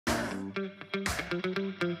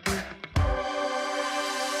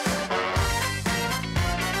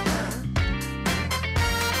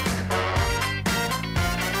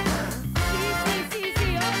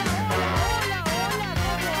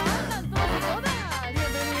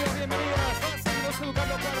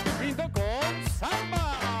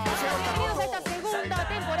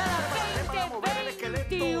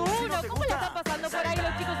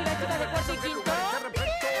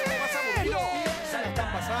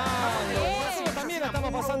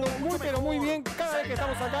pasando muy pero muy bien cada vez que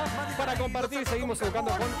estamos acá para compartir. Seguimos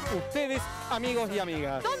educando con ustedes, amigos y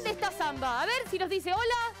amigas. ¿Dónde está Zamba? A ver si nos dice hola.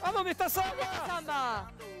 ¿A dónde está Zamba? ¿Dónde está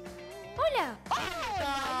Zamba? Hola.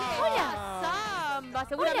 Hola, Zamba.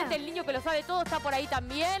 Seguramente el niño que lo sabe todo está por ahí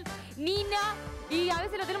también. Nina. Y a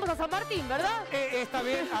veces lo tenemos a San Martín, ¿verdad? Está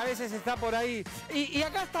bien, a veces está por ahí. Y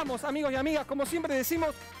acá estamos, amigos y amigas, como siempre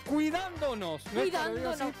decimos, cuidándonos.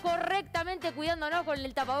 Cuidándonos, correctamente cuidándonos con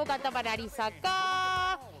el tapaboca, tapa nariz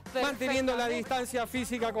acá. Manteniendo la distancia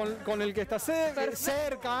física con el que está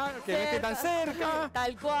cerca, que no esté tan cerca.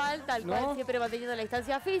 Tal cual, siempre manteniendo la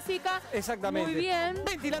distancia física. Exactamente. Muy bien.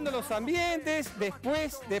 Ventilando los ambientes.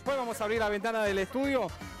 Después vamos a abrir la ventana del estudio.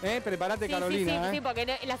 Prepárate, sí, Carolina. Sí,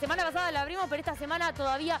 porque la semana pasada la abrimos, pero esta semana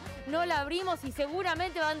todavía no la abrimos y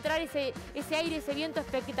seguramente va a entrar ese aire, ese viento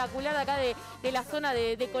espectacular de acá de la zona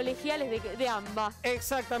de colegiales de ambas.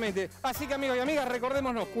 Exactamente. Así que, amigos y amigas,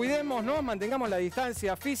 recordémonos, cuidémonos, mantengamos la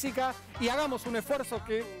distancia física y hagamos un esfuerzo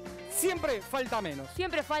que siempre falta menos.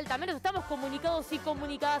 Siempre falta menos. Estamos comunicados y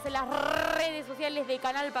comunicadas en las redes sociales de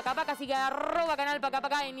Canal Pakapaka, así que @Canal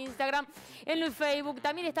Pakapaka en Instagram, en el Facebook.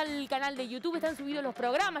 También está el canal de YouTube, están subidos los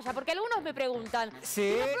programas ya, porque algunos me preguntan,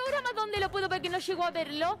 ¿sí? ¿los programas dónde lo puedo ver que no llego a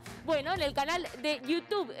verlo? Bueno, en el canal de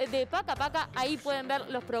YouTube de Pakapaka, ahí pueden ver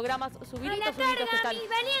los programas subidos. ¡A la carga, mis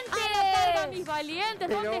valientes! ¡A la carga, mis valientes!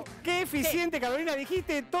 Pero qué eficiente, Carolina,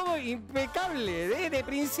 dijiste todo impecable, de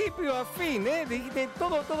principio a fin, dijiste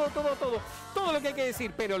todo lo que hay que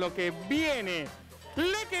decir, pero lo que viene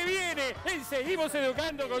en Seguimos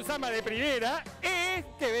Educando con Zamba de primera es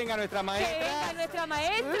que venga nuestra maestra. ¡Que venga nuestra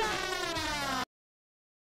maestra!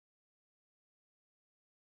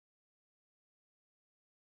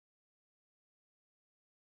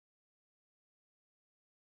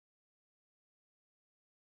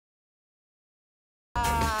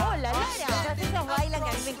 Hola, Lara. Ellos bailan, que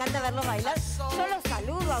a mí me encanta verlos bailar. Yo los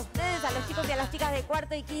saludo a ustedes, a los chicos y a las chicas de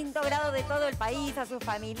cuarto y quinto grado de todo el país, a sus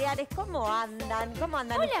familiares. ¿Cómo andan? ¿Cómo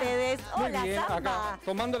andan ustedes? Muy bien, Zamba. Acá,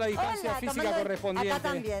 tomando la distancia física correspondiente. Acá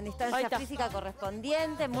también, distancia física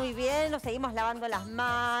correspondiente, muy bien. Nos seguimos lavando las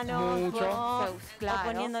manos. Mucho. Claro.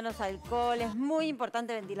 Poniéndonos alcohol. Es muy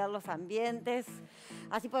importante ventilar los ambientes.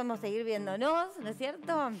 Así podemos seguir viéndonos, ¿no es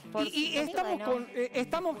cierto? Y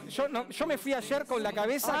estamos yo me fui ayer con la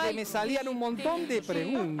cabeza que me salían un montón de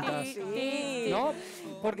preguntas. ¿No?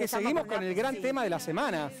 Porque seguimos con el gran tema de la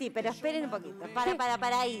semana. Sí, pero esperen un poquito.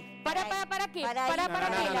 Para ahí. ¿Para qué? Para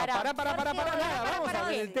nada. Vamos a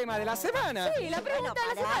ver el tema de la semana. Sí, la pregunta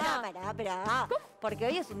de la semana. Porque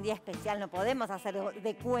hoy es un día especial, no podemos hacer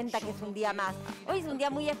de cuenta que es un día más. Hoy es un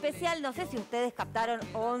día muy especial, no sé si ustedes captaron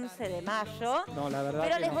 11 de mayo. No, la verdad.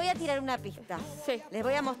 Pero les voy a tirar una pista. Sí. Les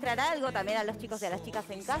voy a mostrar algo también a los chicos y a las chicas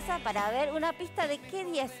en casa para ver una pista de qué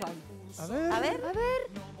día son. A ver.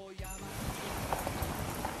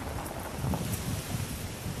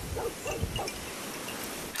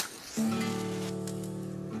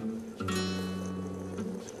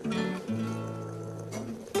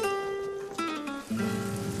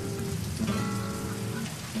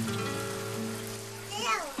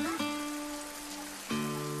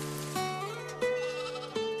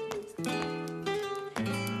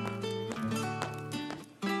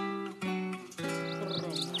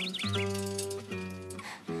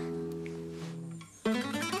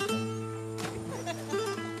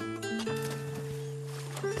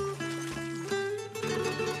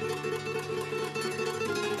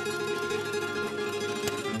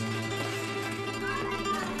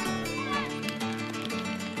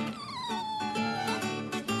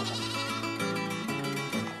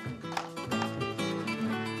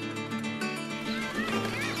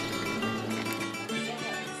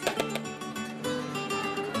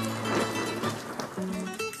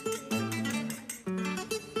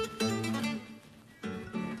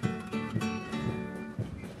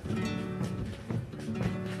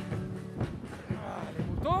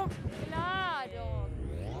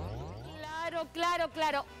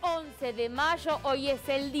 Claro, 11 de mayo, hoy es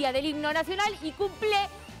el día del himno nacional y cumple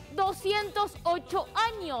 208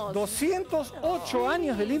 años. 208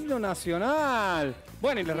 años del himno nacional.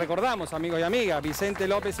 Bueno, y les recordamos, amigos y amigas, Vicente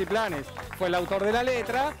López y Planes fue el autor de la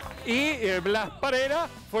letra y Blas Parera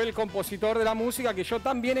fue el compositor de la música que yo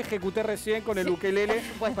también ejecuté recién con el ukelele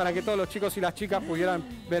para que todos los chicos y las chicas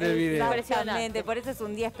pudieran ver el video. Exactamente, por eso es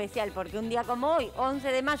un día especial, porque un día como hoy,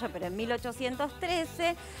 11 de mayo, pero en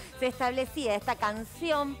 1813, se establecía esta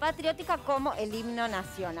canción patriótica como el himno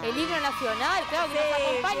nacional. El himno nacional, claro, que nos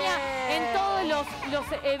acompaña en todos los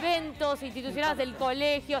eventos institucionales del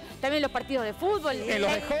colegio, también los partidos de fútbol. En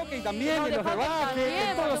los de hockey también, en los de básquet,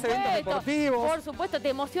 en todos los eventos deportivos. Por supuesto, te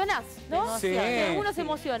emocionás, ¿no? Sí. Uno se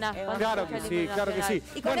emociona. Claro que sí, claro que sí.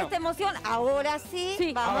 Y con esta emoción, ahora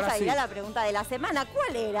sí, vamos a ir a la pregunta de la semana.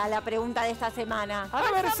 ¿Cuál era la pregunta de esta semana?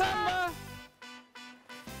 A ver, Zamba.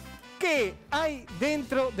 ¿Qué hay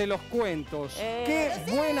dentro de los cuentos? Qué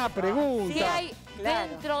buena pregunta. ¿Qué hay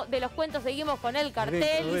dentro de los cuentos? Seguimos con el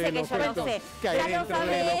cartel. Dice que yo lo sé. Ya lo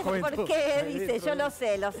sabés porque dice, yo lo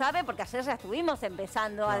sé. Lo sabe porque ayer ya estuvimos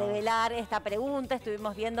empezando a develar esta pregunta.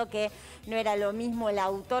 Estuvimos viendo que no era lo mismo el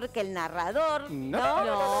autor que el narrador.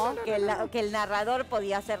 No. Que el narrador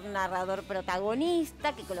podía ser un narrador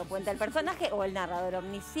protagonista, que lo cuenta el personaje, o el narrador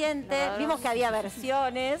omnisciente. Vimos que había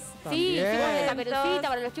versiones. Sí, hicimos de Caperucita.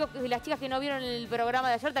 Para los chicos y las chicas que no vieron el programa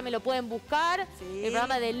de ayer también lo pueden buscar. Sí. El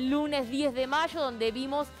programa del lunes 10 de mayo, donde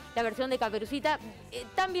vimos la versión de Caperucita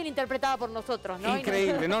tan bien interpretada por nosotros, ¿no?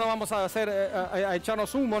 Increíble, no nos vamos a hacer a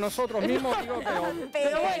echarnos humo nosotros mismos, digo,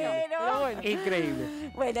 pero bueno.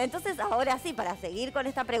 Increíble. Bueno, entonces ahora sí, para seguir con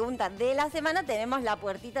esta pregunta de la semana, tenemos la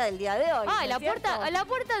puertita del día de hoy. Ah, la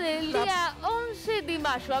puerta del día 11 de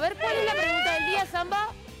mayo. A ver, ¿cuál es la pregunta del día, Zamba?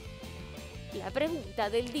 La pregunta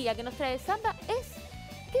del día que nos trae Zamba es: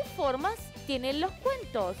 ¿qué formas tienen los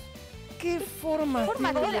cuentos? ¿Qué formas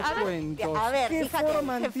tienen los cuentos? A ver, ¿qué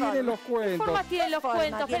formas tienen los cuentos? ¿Qué formas tienen los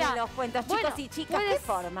cuentos? Tienen los cuentos, chicos y chicas, ¿qué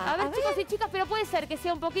forma? A ver, chicos y chicas, pero puede ser que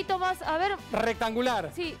sea un poquito más, a ver...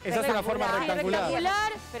 Rectangular. Sí. Esa es una forma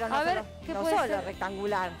rectangular. Pero no, a ver, ¿qué puede ser?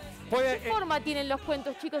 Rectangular. ¿Qué forma tienen los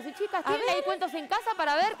cuentos, chicos y chicas? ¿Hay cuentos en casa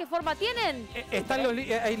para ver qué forma tienen? Están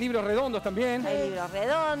hay libros redondos también. Hay libros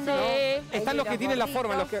redondos. Sí. Están los que tienen la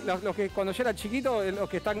forma, los que cuando yo era chiquito, los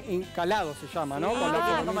que están encalados se llama, ¿no?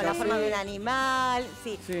 Como la forma de un animal.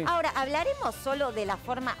 Sí. Ahora, ¿hablaremos solo de la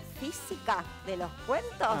forma física de los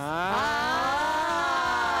cuentos?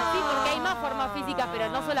 Sí, porque hay más formas físicas, pero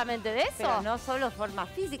no solamente de eso. Pero no solo formas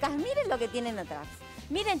físicas. Miren lo que tienen atrás.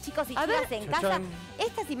 Miren, chicos y chicas en casa,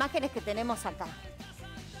 estas imágenes que tenemos acá.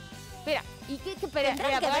 Espera, ¿y qué espera?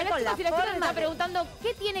 Tendrán que ver con la forma. Me está preguntando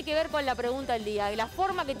qué tiene que ver con la pregunta del día, la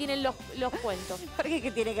forma que tienen los cuentos. ¿Por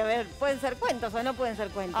qué tiene que ver? ¿Pueden ser cuentos o no pueden ser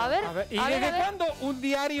cuentos? A ver. ¿Y desde cuándo un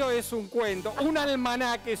diario es un cuento? Un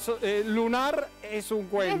almanaque lunar es un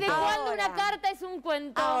cuento. ¿Desde cuándo una carta es un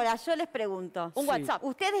cuento? Ahora, yo les pregunto. Un WhatsApp.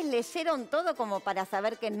 ¿Ustedes leyeron todo como para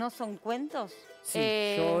saber que no son cuentos?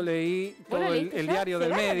 Sí, yo leí todo el diario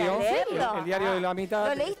del medio, el diario de la mitad.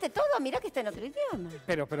 ¿Lo leíste todo? Mirá que está en otro idioma.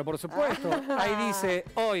 Pero por supuesto, ahí dice,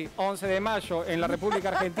 hoy, 11 de mayo, en la República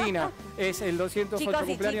Argentina, es el 208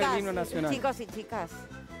 cumpleaños del himno nacional. Chicos y chicas,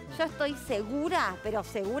 yo estoy segura, pero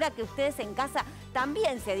segura que ustedes en casa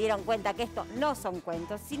también se dieron cuenta que esto no son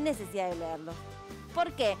cuentos, sin necesidad de leerlos.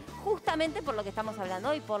 ¿Por qué? Justamente por lo que estamos hablando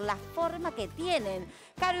hoy, por la forma que tienen.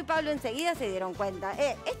 Caro y Pablo enseguida se dieron cuenta,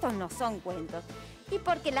 estos no son cuentos. Y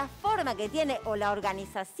porque la forma que tiene o la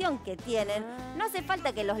organización que tienen, no hace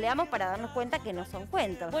falta que los leamos para darnos cuenta que no son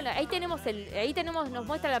cuentos. Bueno, ahí tenemos, nos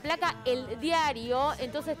muestra la placa, el diario,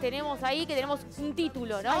 entonces tenemos ahí que tenemos un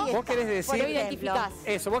título, ¿no? Vos querés decir, lo identificás.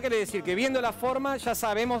 Eso, vos querés decir que viendo la forma ya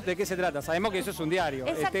sabemos de qué se trata, sabemos que eso es un diario,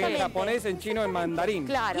 en japonés, en chino, en mandarín.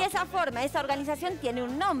 Claro. Y esa forma, esa organización tiene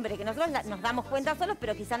un nombre, que nosotros nos damos cuenta solos,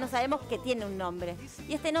 pero quizás no sabemos que tiene un nombre.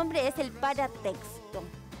 Y este nombre es el paratexto.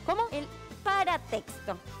 ¿Cómo? El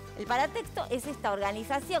paratexto. El paratexto es esta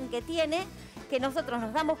organización que tiene, que nosotros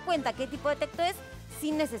nos damos cuenta qué tipo de texto es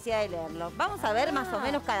sin necesidad de leerlo. Vamos a ver más o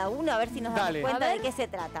menos cada uno, a ver si nos damos cuenta de qué se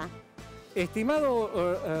trata.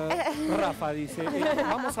 Estimado Rafa, dice.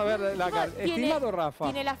 Vamos a ver la carta. Estimado Rafa.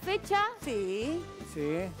 ¿Tiene la fecha? Sí.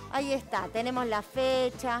 Sí. Ahí está, tenemos la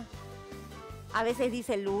fecha. A veces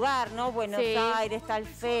dice el lugar, ¿no? Buenos Aires, tal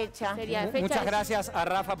fecha. Muchas gracias a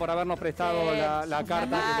Rafa por habernos prestado la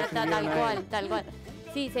carta. Tal cual.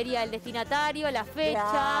 Sí, sería el destinatario, la fecha.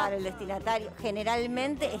 Claro, el destinatario.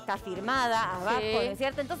 Generalmente está firmada abajo, ¿no es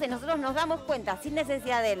cierto? Entonces nosotros nos damos cuenta, sin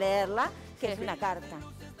necesidad de leerla, que es una carta.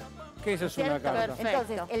 Que eso es una carta. Perfecto.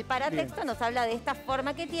 Entonces, el paratexto nos habla de esta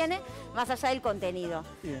forma que tiene, más allá del contenido.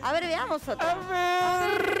 Bien. A ver, veamos otra. A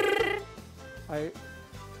ver. Ahí.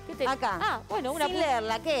 Acá. Bueno, sin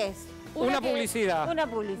leerla, ¿qué es? Una publicidad. Una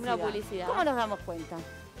publicidad. ¿Cómo nos damos cuenta?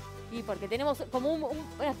 Y porque tenemos como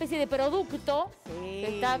una especie de producto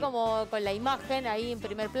que está como con la imagen ahí en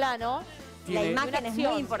primer plano. La imagen es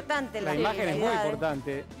muy importante. La imagen es muy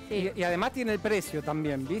importante. Sí. Y además tiene el precio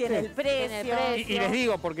también, ¿viste? Tiene el precio. Y les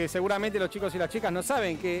digo, porque seguramente los chicos y las chicas no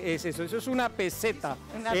saben qué es eso. Eso es una peseta.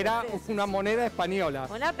 Era una moneda española.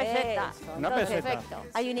 Una peseta. Eso. Una Entonces, peseta. Perfecto.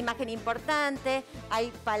 hay una imagen importante,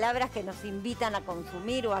 hay palabras que nos invitan a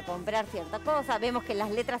consumir o a comprar cierta cosa. Vemos que las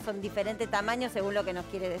letras son diferentes tamaños según lo que nos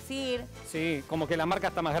quiere decir. Sí, como que la marca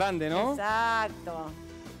está más grande, ¿no? Exacto.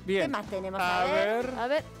 Bien. ¿Qué más tenemos? A ver. A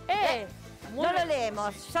ver. No lo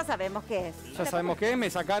leemos, ya sabemos qué es. Ya sabemos qué es. Me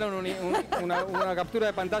sacaron una captura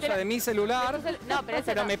de pantalla de mi celular. No, pero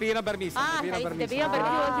ese no. me pidieron permiso. Ah, me pidieron te pidieron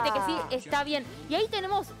permiso, Ah. vos dijiste que sí, está bien. Y ahí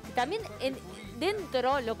tenemos, también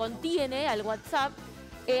dentro lo contiene al WhatsApp,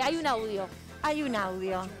 hay un audio. Hay un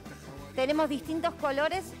audio. Tenemos distintos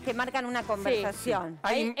colores que marcan una conversación.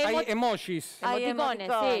 Hay emojis. Hay Emoticones,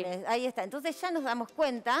 emoticones, ahí está. Entonces ya nos damos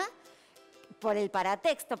cuenta, por el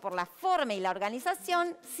paratexto, por la forma y la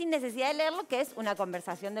organización, sin necesidad de leerlo, que es una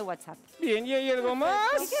conversación de WhatsApp. Bien, ¿y hay algo más?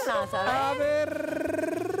 ¿Y qué más? A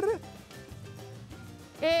ver.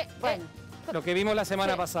 Bueno, Lo que vimos la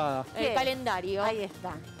semana pasada. El ¿qué? calendario. Ahí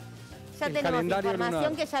está. Ya El tenemos calendario información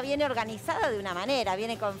lunar. que ya viene organizada de una manera,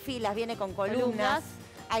 viene con filas, viene con columnas.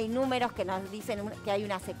 Hay números que nos dicen que hay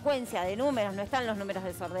una secuencia de números, no están los números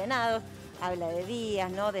desordenados. Habla de días,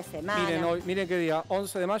 ¿no? De semanas. Miren hoy, miren qué día,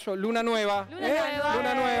 11 de mayo, luna nueva. Luna nueva.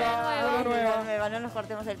 Luna nueva. Luna nueva. Nueva, no nos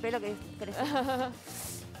cortemos el pelo que crece.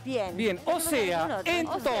 Bien. Bien, o sea, ¿Alguno otro?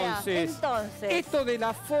 entonces, Entonces. esto de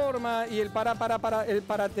la forma y el el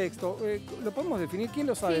paratexto, ¿lo podemos definir? ¿Quién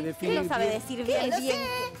lo sabe Sí, definir? ¿Quién lo sabe decir bien? Lo bien?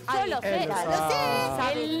 Yo lo sé, Él lo sabe.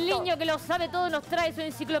 Sabe El todo. niño que lo sabe todo nos trae su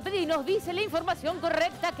enciclopedia y nos dice la información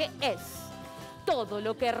correcta que es todo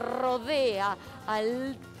lo que rodea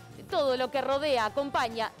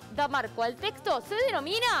acompaña, da marco al texto, se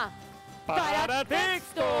denomina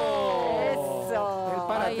 ¡Paratexto! Eso. El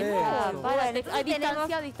paratexto. Bueno, A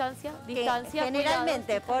entonces distancia. que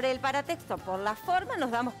generalmente por el paratexto, por la forma,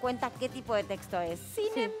 nos damos cuenta qué tipo de texto es.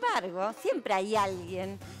 Sin embargo, siempre hay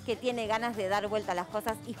alguien que tiene ganas de dar vuelta a las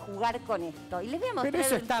cosas y jugar con esto. Y les voy a mostrar. Pero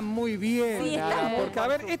eso está muy bien, Sí, está Lara, muy porque a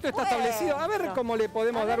ver, esto está establecido. A ver supuesto. cómo le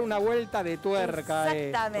podemos dar una vuelta de tuerca a esto.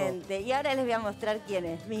 Exactamente. Y ahora les voy a mostrar quién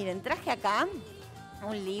es. Miren, traje acá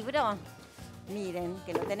un libro. Miren,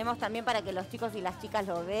 que lo tenemos también para que los chicos y las chicas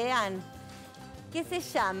lo vean. Que se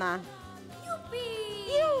llama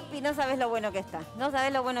Yupi. No sabes lo bueno que está. No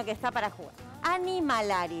sabes lo bueno que está para jugar.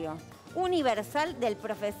 Animalario universal del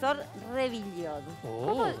profesor Revillod.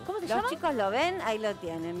 ¿Cómo se Los llama? chicos lo ven, ahí lo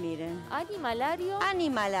tienen, miren. Animalario.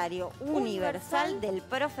 Animalario universal Universal del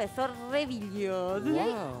profesor Revillod. Y ahí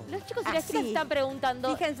Wow. los chicos y las Así. chicas están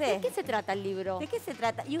preguntando, Fíjense. ¿de qué se trata el libro? ¿De qué se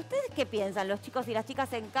trata? ¿Y ustedes qué piensan, los chicos y las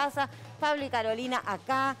chicas en casa? Pablo y Carolina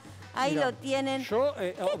acá, ahí Mira, lo tienen. Yo,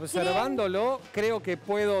 observándolo, creo que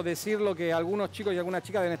puedo decir lo que algunos chicos y algunas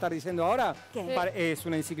chicas deben estar diciendo ahora. ¿Qué? Es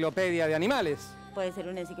una enciclopedia de animales. Puede ser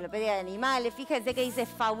una enciclopedia de animales. Fíjense que dice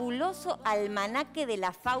fabuloso almanaque de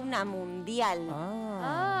la fauna mundial.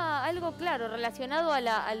 Algo claro, relacionado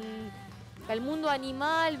al mundo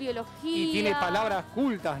animal, biología. Y tiene palabras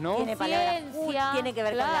cultas, ¿no? Tiene palabras Ciencia, tiene que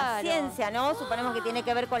ver con la claro. ciencia, ¿no? Suponemos que tiene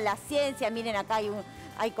que ver con la ciencia. Miren, acá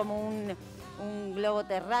hay como un globo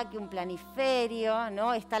terráqueo, un planiferio,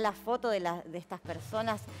 ¿no? Está la foto de estas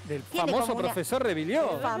personas. Del Tiene famoso como una- profesor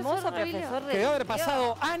Revilló. El famoso Profesor Revilló. profesor Que debe haber Revilló.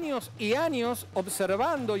 pasado años y años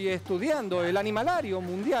observando y estudiando el animalario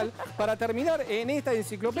mundial para terminar en esta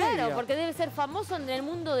enciclopedia. Claro, porque debe ser famoso en el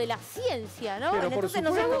mundo de la ciencia, ¿no? Pero Bueno, por entonces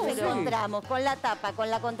supuesto, nosotros sí. encontramos con la tapa, con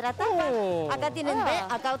la contratapa. Oh. Acá tienen,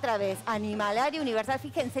 acá otra vez, Animalario Universal.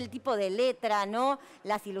 Fíjense el tipo de letra, ¿no?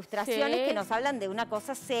 Las ilustraciones Sí. que nos hablan de una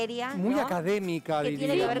cosa seria, Muy ¿no? académica, Que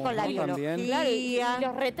tiene que ver con la diríamos, ¿no? También. biología. Claro, y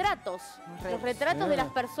los retratos. Los Los retratos de las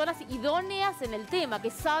personas idóneas en el tema,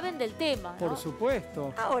 que saben del tema, ¿no? Por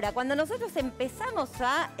supuesto. Ahora, cuando nosotros empezamos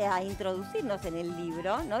a introducirnos en el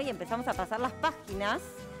libro, ¿no? Y empezamos a pasar las páginas,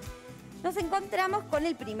 nos encontramos con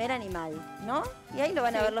el primer animal, ¿no? Y ahí lo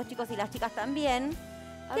van a Sí. ver los chicos y las chicas también.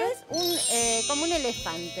 A Que ver. es como un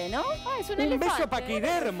elefante, ¿no? Es un Un elefante. bello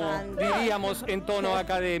paquidermo, elefante. diríamos en tono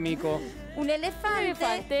académico. Un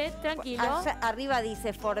elefante. Tranquilo. Allá arriba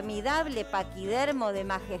dice formidable paquidermo de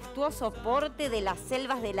majestuoso porte de las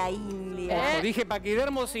selvas de la India. Ojo, dije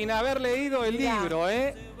paquidermo sin haber leído el Mirá. libro,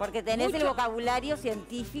 ¿eh? Porque tenés el vocabulario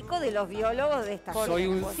científico de los biólogos de esta Soy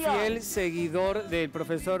un cuestión. fiel seguidor del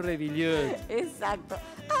profesor Revilleux. Exacto.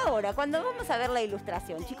 Ahora, cuando vamos a ver la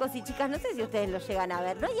ilustración, chicos y chicas, no sé si ustedes lo llegan a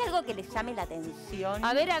ver, ¿no hay algo que les llame la atención?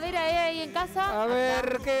 A ver, ahí en casa. A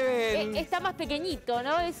ver, ¿qué ven? Está más pequeñito,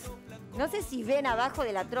 ¿no? No sé si ven abajo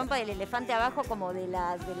de la trompa del elefante, abajo como de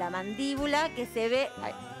la mandíbula, que se ve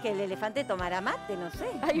que el elefante tomará mate, no sé.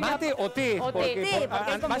 ¿Mate o té? O té. Porque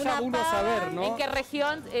Porque es como vaya una uno a pava. saber, ¿no? ¿En qué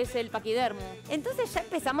región es el paquidermo? Entonces ya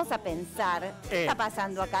empezamos a pensar, ¿qué está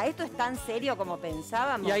pasando acá? ¿Esto es tan serio como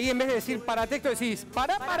pensábamos? Y ahí en vez de decir para texto decís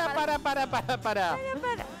para.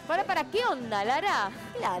 ¿Para qué onda, Lara?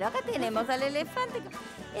 Claro, acá tenemos al elefante.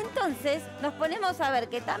 Entonces nos ponemos a ver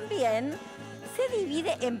que también se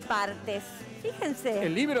divide en partes. Fíjense.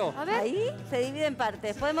 ¿El libro? A ver. Ahí se divide en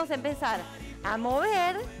partes. Podemos empezar a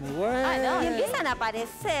mover. Muy bueno. Y empiezan a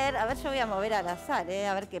aparecer, a ver, yo voy a mover al azar,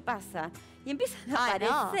 a ver qué pasa. Y empiezan a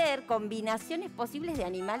aparecer combinaciones posibles de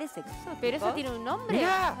animales exóticos. ¿Pero eso tiene un nombre?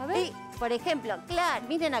 Mirá. A ver. Sí, por ejemplo, claro,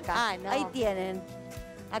 miren acá. No. Ahí tienen.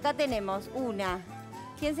 Acá tenemos una.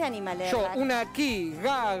 ¿Quién se anima a leerla? Yo, una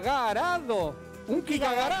quigagarado. Un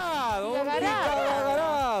quicagarado. Un Quicagarado.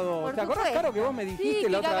 quicagarado. Por ¿Te acordás, supuesto. Caro, que vos me dijiste Sí,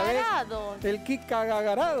 la otra vez? quicagarado. El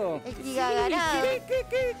quicagarado. El quigagarado.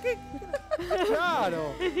 ¿Qué?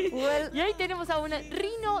 Claro. Well, Y ahí tenemos a un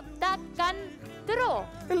rinotacantro.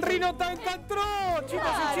 El rino tan cantró, chicos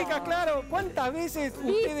y chicas, claro. ¿Cuántas veces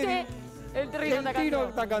ustedes... ¿Viste? El El rinotacantro. tiro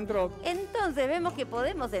tacantró. entonces vemos que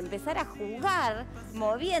podemos empezar a jugar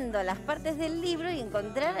moviendo las partes del libro y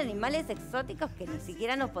encontrar animales exóticos que ni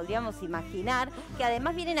siquiera nos podríamos imaginar, que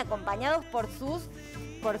además vienen acompañados por sus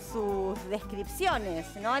descripciones,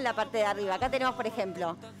 ¿no? En la parte de arriba. Acá tenemos, por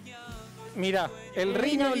ejemplo, Mira, el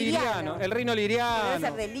rino liriano. El rino debe liriano.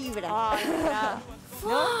 ser de Libra. Ay, mirá.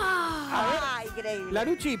 Ah, increíble.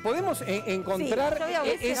 Larucci, ¿podemos encontrar Sí, yo voy a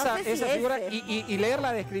ver si no esa sé si figura ese. y leer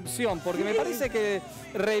la descripción? Porque me parece que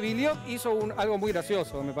Reviliot hizo algo muy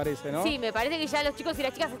gracioso, me parece, ¿no? Sí, me parece que ya los chicos y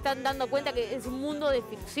las chicas se están dando cuenta que es un mundo de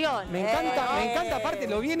ficción. Me encanta aparte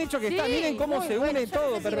lo bien hecho que está. Sí, Miren cómo muy se bueno. une Yo no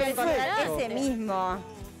todo, sé si voy a perfecto. encontrar Ese mismo.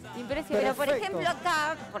 Impresionante. Pero por Perfecto. ejemplo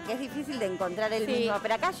acá, porque es difícil de encontrar el Sí. mismo,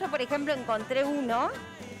 pero acá yo por ejemplo encontré uno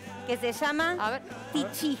que se llama A ver,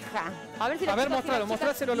 tichija. a ver si los A ver, chicos y las mostralo, chicas-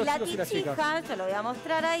 mostráselo a los La chicos y las chicas. tichija, yo lo voy a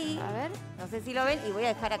mostrar ahí. A ver. No sé si lo ven y voy a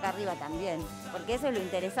dejar acá arriba también, porque eso es lo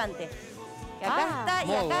interesante. Que acá está y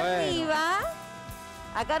muy acá bueno.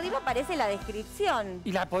 acá arriba aparece la descripción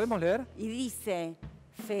 ¿Y la podemos leer? y dice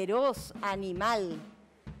feroz animal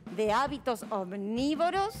de hábitos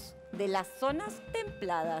omnívoros de las zonas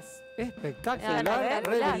templadas. Espectacular. A ver,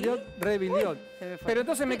 Reviliot. Se me fue. Pero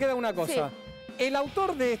entonces me queda una cosa. ¿El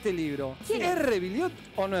autor de este libro es Reviliot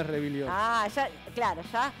o no es Reviliot? Ah, ya, claro,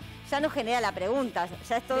 ya nos genera la pregunta.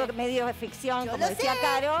 Ya es todo medio de ficción, como decía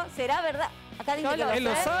Caro. ¿Será verdad? Acá dice Yo que lo ¿Él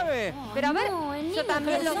lo sabe? Pero a ver, el yo niño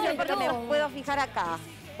también que lo lo sé sabe porque me todo. puedo fijar acá.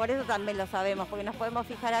 Por eso también lo sabemos, porque nos podemos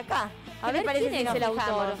fijar acá. A ¿Qué ver, le parece ¿quién si es nos el fijamos?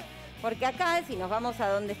 autor? Porque acá, si nos vamos a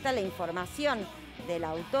donde está la información del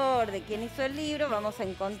autor, de quién hizo el libro, vamos a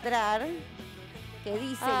encontrar que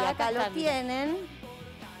dice, y acá acá lo está, mira. tienen,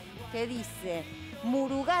 que dice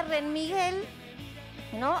Murugarren Miguel,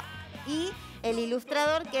 ¿no? Y el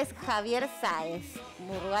ilustrador que es Javier Sáez.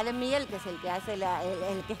 Murugarren Miguel, que es el que hace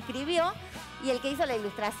el que escribió y el que hizo la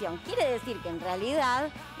ilustración. Quiere decir que en realidad,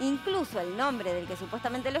 incluso el nombre del que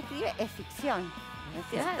supuestamente lo escribe es ficción. ¿No es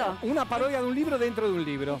cierto? Una parodia de un libro dentro de un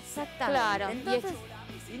libro. Exactamente. Claro. Entonces,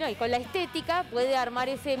 Y con la estética puede armar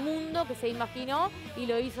ese mundo que se imaginó y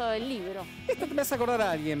lo hizo el libro. Esto te me hace acordar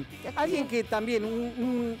a alguien. Alguien que también,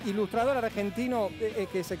 un ilustrador argentino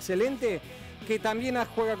que es excelente, que también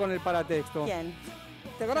juega con el paratexto. ¿quién?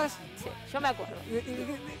 ¿Te acordás? Sí, yo me acuerdo.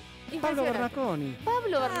 Pablo Impresionante. Bernasconi.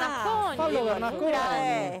 Pablo Bernasconi. Pablo Bernasconi.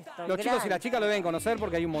 Esto, Los chicos y grande. las chicas lo deben conocer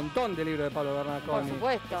porque hay un montón de libros de Pablo Por Bernasconi.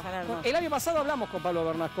 supuesto. Son hermosos. El año pasado hablamos con Pablo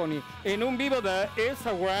Bernasconi en un vivo de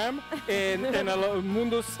Instagram en el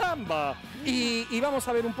mundo Zamba. Y vamos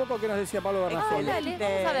a ver un poco qué nos decía Pablo Ah, Bernasconi. dale,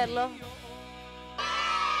 vamos a verlo.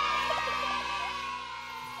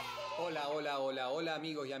 Hola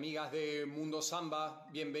amigos y amigas de Mundo Zamba,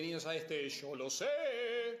 bienvenidos a este Yo lo sé.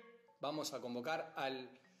 Vamos a convocar al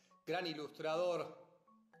gran ilustrador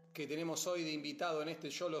que tenemos hoy de invitado en este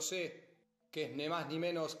Yo lo sé, que es ni más ni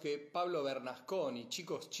menos que Pablo Bernasconi.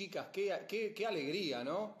 Chicos, chicas, qué alegría,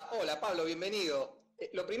 ¿no? Hola Pablo, bienvenido.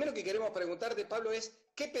 Lo primero que queremos preguntarte, Pablo, es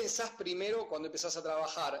 ¿qué pensás primero cuando empezás a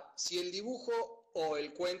trabajar? ¿Si el dibujo o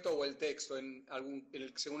el cuento o el texto,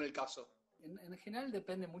 según el caso? En general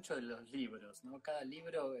depende mucho de los libros, ¿no? Cada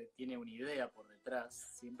libro tiene una idea por detrás.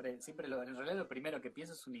 Siempre en realidad lo primero que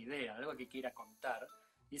pienso es una idea, algo que quiera contar.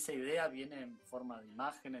 Y esa idea viene en forma de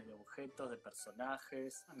imágenes, de objetos, de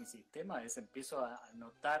personajes. Mi sistema empiezo a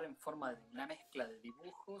anotar en forma de una mezcla de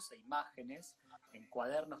dibujos e imágenes en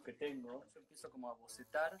cuadernos que tengo. Yo empiezo como a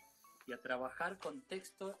bocetar y a trabajar con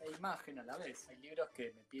texto e imagen a la vez. Hay libros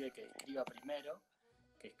que me pide que escriba primero,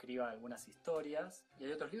 que escriba algunas historias, y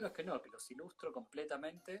hay otros libros que no, que los ilustro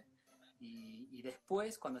completamente, y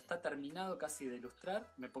después, cuando está terminado casi de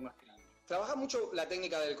ilustrar, me pongo a escribir. Trabajás mucho la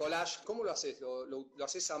técnica del collage. ¿Cómo lo haces? ¿Lo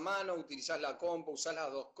haces a mano? ¿Utilizás la compu? ¿Usás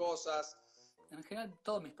las dos cosas? En general,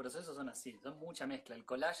 todos mis procesos son así, son mucha mezcla. El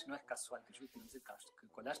collage no es casual que yo utilice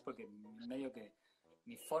el collage porque medio que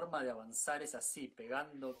mi forma de avanzar es así,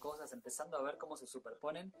 pegando cosas, empezando a ver cómo se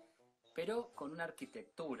superponen, pero con una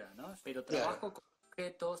arquitectura, ¿no? Pero trabajo con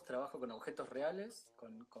objetos, trabajo con objetos reales,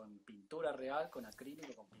 con pintura real, con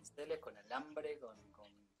acrílico, con pinceles, con alambre, con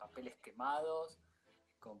papeles quemados,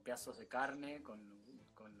 con pedazos de carne,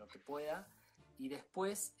 con lo que pueda. Y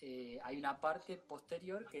después hay una parte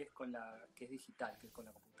posterior que es digital, que es con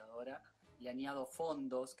la computadora. Le añado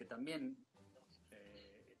fondos, que también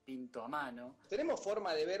pinto a mano. ¿Tenemos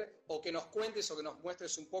forma de ver o que nos cuentes o que nos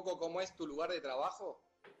muestres un poco cómo es tu lugar de trabajo?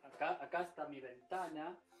 Acá está mi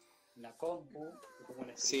ventana, la compu, como un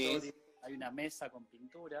escritorio. Sí. Hay una mesa con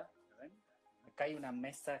pintura, ¿ven? Acá hay una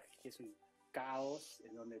mesa que es un caos,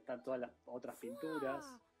 en donde están todas las otras pinturas.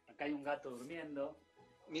 Acá hay un gato durmiendo.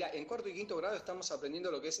 Mira, en cuarto y quinto grado estamos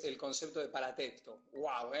aprendiendo lo que es el concepto de paratexto.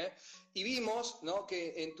 ¡Wow! Y vimos, ¿no?,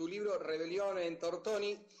 que en tu libro Rebelión en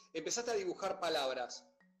Tortoni empezaste a dibujar palabras.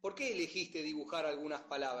 ¿Por qué elegiste dibujar algunas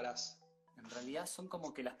palabras? En realidad son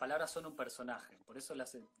como que las palabras son un personaje, por eso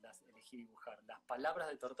las elegí dibujar. Las palabras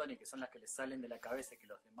de Tortoni, que son las que les salen de la cabeza y que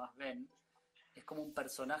los demás ven, es como un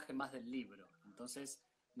personaje más del libro. Entonces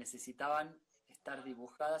necesitaban estar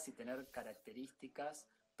dibujadas y tener características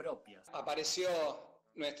propias. Apareció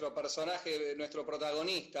nuestro personaje, nuestro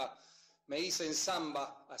protagonista, me dicen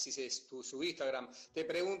Zamba, así es su Instagram, te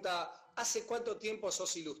pregunta, ¿hace cuánto tiempo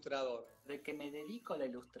sos ilustrador? De que me dedico a la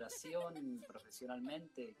ilustración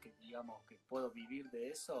profesionalmente, que digamos que puedo vivir de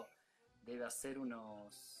eso, debe hacer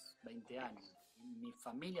unos 20 años. Mi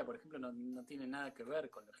familia, por ejemplo, no tiene nada que ver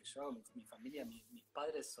con lo que yo hago. Mi familia, mis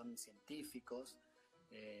padres son científicos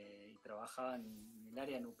y trabajaban en el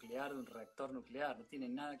área nuclear de un reactor nuclear. No tiene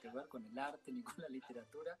nada que ver con el arte ni con la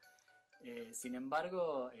literatura. Sin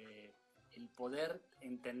embargo, el poder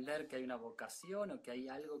entender que hay una vocación o que hay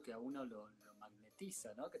algo que a uno lo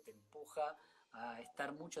magnetiza, ¿no? Que te empuja a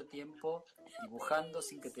estar mucho tiempo dibujando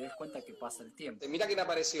sin que te des cuenta que pasa el tiempo. Mira quién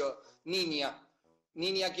apareció, Niña.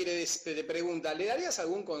 Niña te pregunta, ¿le darías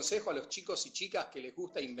algún consejo a los chicos y chicas que les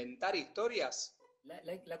gusta inventar historias?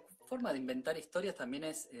 La forma de inventar historias también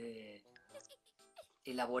es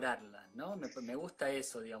elaborarlas, ¿no? Me gusta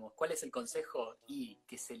eso, digamos. ¿Cuál es el consejo? Y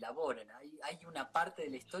que se elaboren. Hay una parte de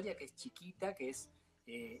la historia que es chiquita, que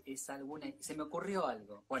es alguna... Se me ocurrió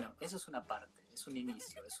algo. Bueno, eso es una parte, es un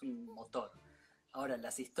inicio, es un motor. Ahora,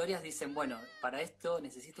 las historias dicen, bueno, para esto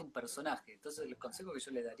necesito un personaje. Entonces el consejo que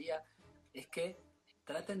yo le daría es que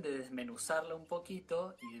traten de desmenuzarlo un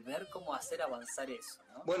poquito y de ver cómo hacer avanzar eso,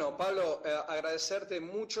 ¿no? Bueno, Pablo, agradecerte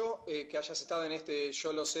mucho que hayas estado en este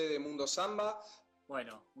Yo lo sé de Mundo Zamba.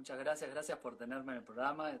 Bueno, muchas gracias por tenerme en el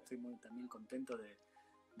programa. Estoy muy también contento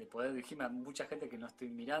de poder dirigirme a mucha gente que no estoy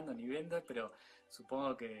mirando ni viendo, pero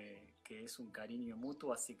supongo que es un cariño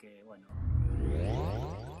mutuo, así que bueno.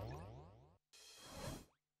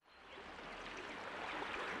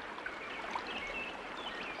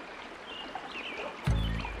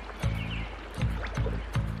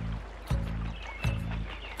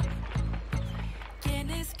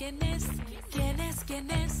 ¿Quién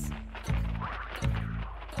es?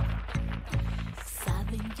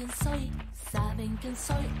 ¿Saben quién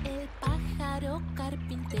soy? El pájaro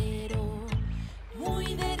carpintero.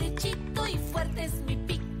 Muy derechito y fuerte es mi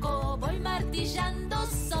pico. Voy martillando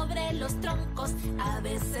sobre los troncos, a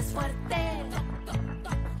veces fuerte,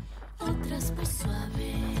 otras muy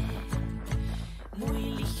suave.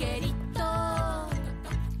 Muy ligerito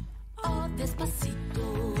o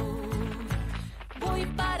despacito. Voy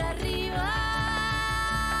para arriba,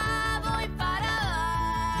 voy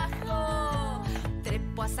para abajo,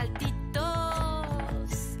 trepo a saltitos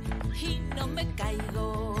y no me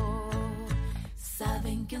caigo.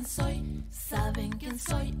 ¿Saben quién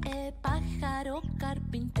soy? El pájaro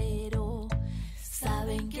carpintero.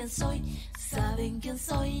 ¿Saben quién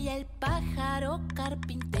soy? El pájaro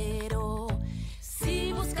carpintero.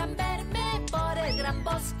 Si buscan verme por el gran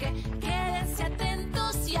bosque, quédense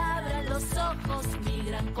atentos y abran los ojos. Mi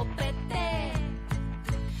gran copete,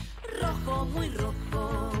 rojo, muy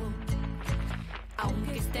rojo.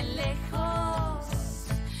 Aunque estén lejos,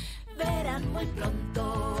 verán muy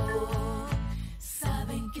pronto.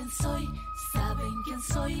 ¿Saben quién soy?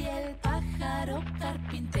 El pájaro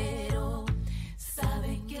carpintero.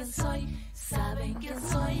 ¿Saben quién soy?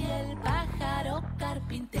 El pájaro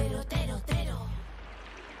carpintero. Tero.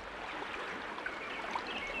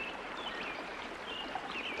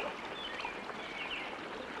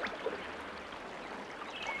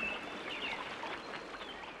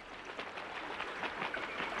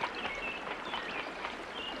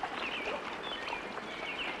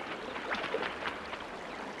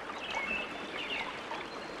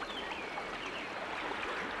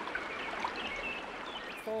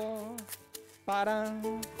 Nico. Para.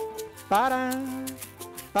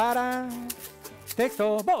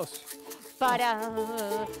 Texto, vos. Para,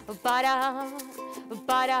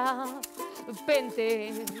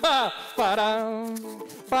 pente.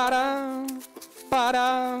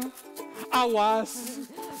 Para. Aguas.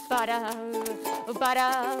 Para,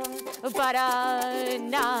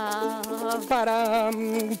 na. Para,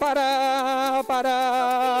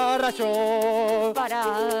 rayo.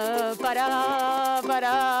 Para,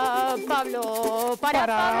 Pablo.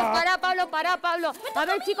 Para, Pablo. A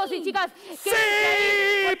ver, chicos y chicas. Sí,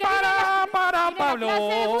 para, Pablo. Clase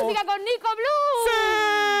de música con Nico Blue. Sí.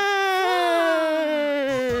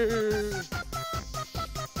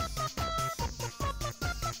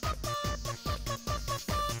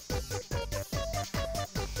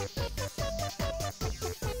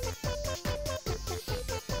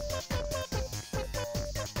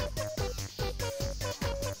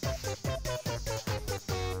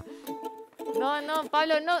 No,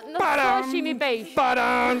 Pablo, no Para, sos Jimmy Page.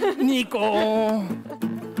 Para, Nico.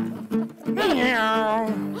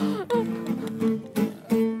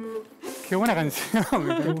 Qué buena canción,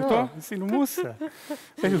 ¿te gustó? Es hermosa.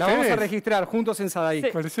 ¿Es La vamos a ustedes? registrar juntos en Sadaí. Sí.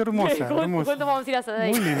 Pareció hermosa, hermosa. ¿Cuánto vamos a ir a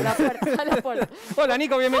Sadai? Muy linda. A la puerta. Hola,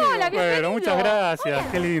 Nico, bienvenido. Hola, bienvenido. Bueno, muchas gracias,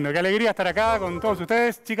 qué lindo, qué alegría estar acá con todos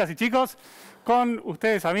ustedes, chicas y chicos, con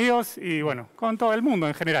ustedes amigos y bueno, con todo el mundo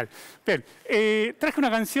en general. Bien, traje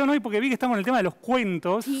una canción hoy porque vi que estamos en el tema de los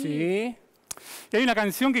cuentos. Sí. Y hay una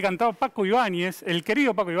canción que cantaba Paco Ibáñez, el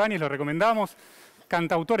querido Paco Ibáñez, lo recomendamos,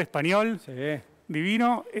 cantautor español, Sí.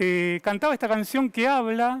 divino. Cantaba esta canción que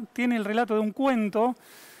habla, tiene el relato de un cuento,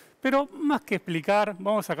 pero más que explicar,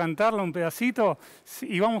 vamos a cantarla un pedacito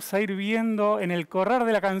y vamos a ir viendo en el correr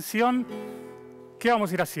de la canción qué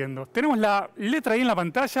vamos a ir haciendo. Tenemos la letra ahí en la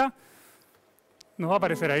pantalla, nos va a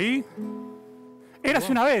aparecer ahí.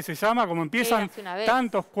 Érase una vez, se llama, como empiezan Érase una vez.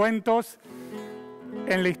 tantos cuentos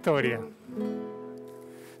en la historia.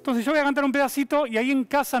 Entonces yo voy a cantar un pedacito y ahí en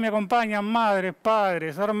casa me acompañan madres,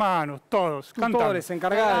 padres, hermanos, todos. cantando. Tutores,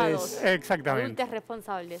 encargados. Exactamente. Adultos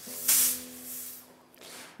responsables.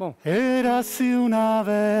 Bueno. Érase una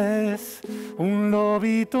vez un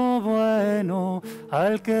lobito bueno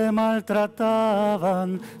al que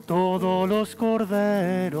maltrataban todos los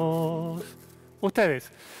corderos.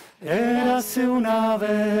 Ustedes. Érase una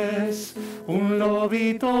vez un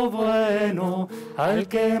lobito bueno al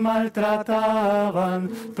que maltrataban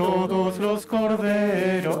todos los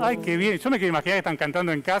corderos. Ay, qué bien. Yo me quiero imaginar que están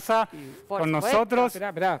cantando en casa Por con supuesto. nosotros.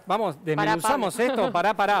 Esperá, vamos, desmenuzamos esto.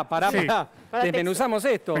 Pará. Sí. Desmenuzamos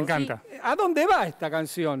esto. Me encanta. ¿A dónde va esta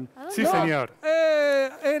canción? Sí, señor.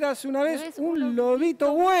 Érase una vez un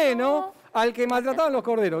lobito bueno al que maltrataban los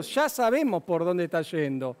corderos. Ya sabemos por dónde está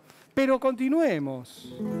yendo. Pero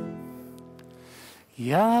continuemos.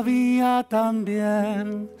 Y había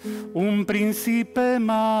también un príncipe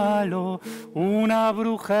malo, una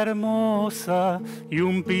bruja hermosa y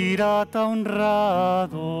un pirata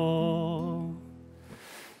honrado.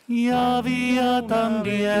 Y había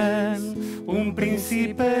también un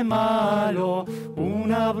príncipe malo,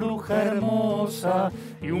 una bruja hermosa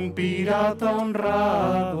y un pirata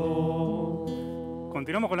honrado.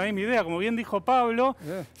 Continuamos con la misma idea, como bien dijo Pablo,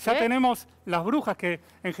 ya tenemos las brujas que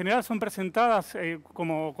en general son presentadas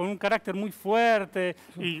como con un carácter muy fuerte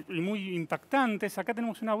y muy impactantes. Acá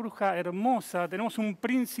tenemos una bruja hermosa, tenemos un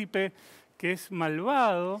príncipe que es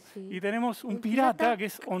malvado y tenemos un pirata que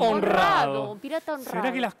es honrado. Un pirata honrado.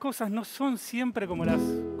 ¿Será que las cosas no son siempre como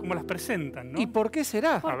las presentan, no? ¿Y por qué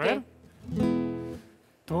será? A ver.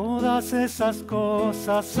 Todas esas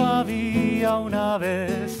cosas había una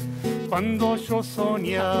vez cuando yo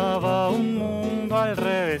soñaba un mundo al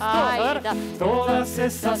revés. Ay, A ver. Todas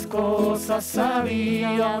esas cosas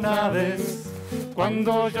había una vez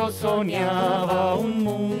cuando yo soñaba un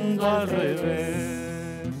mundo al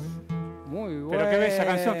revés. Muy buena. Pero qué bella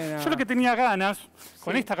canción. Yo lo que tenía ganas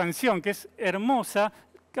con esta canción, que es hermosa,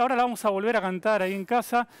 que ahora la vamos a volver a cantar ahí en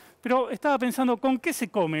casa, pero estaba pensando con qué se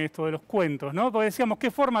come esto de los cuentos, ¿no? Porque decíamos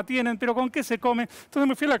qué forma tienen, pero con qué se come. Entonces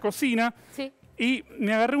me fui a la cocina y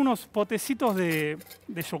me agarré unos potecitos de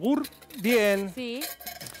yogur. Bien. Sí.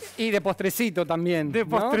 Y de postrecito también. De ¿no?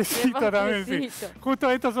 postrecito también, sí.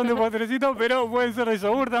 Justo estos son de postrecito, pero pueden ser de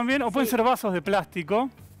yogur también, o pueden ser vasos de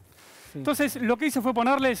plástico. Sí. Entonces lo que hice fue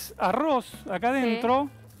ponerles arroz acá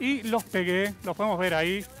adentro y los pegué, los podemos ver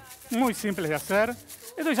ahí, muy simples de hacer.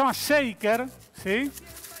 Esto se llama shaker, ¿sí?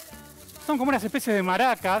 Son como unas especies de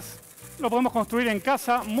maracas, lo podemos construir en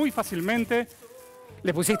casa muy fácilmente.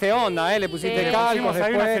 Le pusiste onda, le pusiste calcos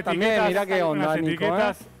Hay unas después también, mirá qué onda, unas Nico,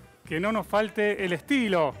 etiquetas que no nos falte el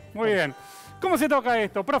estilo. Muy bien. ¿Cómo se toca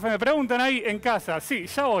esto? Profe, me preguntan ahí en casa. Sí,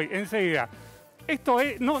 ya voy, enseguida. esto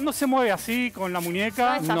es, no se mueve así con la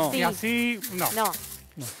muñeca, No es ni así, no. No.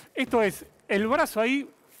 Esto es el brazo ahí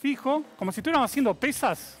fijo, como si estuviéramos haciendo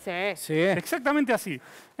pesas. Sí. Sí. Exactamente así.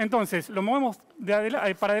 Entonces, lo movemos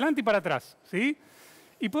para adelante y para atrás, ¿sí?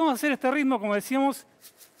 Y podemos hacer este ritmo, como decíamos,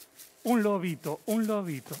 un lobito, un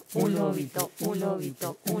lobito, Un lobito, un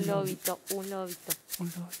lobito, un lobito, un lobito. un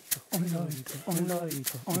lobito, un lobito, un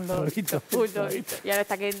lobito, un lobito. Un lobito. Y ahora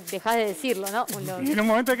hasta que dejas de decirlo, ¿no? Un Y lobito. en un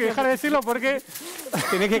momento hay que dejar de decirlo porque...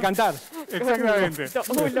 Tenés que cantar. Exactamente.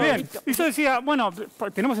 Un Bien, lobito. y yo decía, bueno,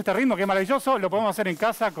 tenemos este ritmo que es maravilloso, lo podemos hacer en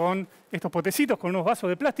casa con estos potecitos, con unos vasos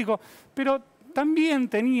de plástico, pero también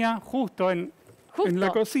tenía justo en la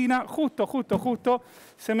cocina, justo,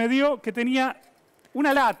 se me dio que tenía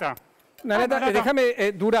una lata. Una lata,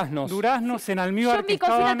 déjame duraznos. Duraznos en almíbar. Yo en mi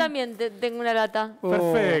cocina también tengo una lata.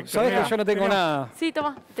 Perfecto. Sabés mirá, que yo no tengo mirá. nada. Sí,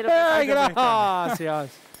 toma. Te lo ¡Ay,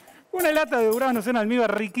 gracias! Una lata de duraznos en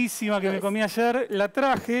almíbar riquísima que me comí ayer, la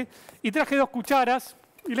traje y traje 2 cucharas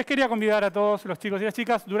y les quería convidar a todos los chicos y las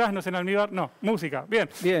chicas, duraznos en almíbar, no, música, bien.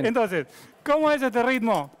 Bien. Entonces, ¿cómo es este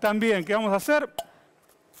ritmo? También, ¿qué vamos a hacer?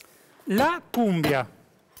 La cumbia.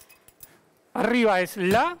 Arriba es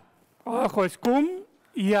la, abajo es cum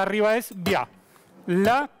y arriba es via.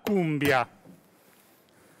 La cumbia.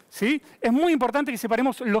 ¿Sí? Es muy importante que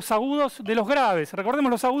separemos los agudos de los graves.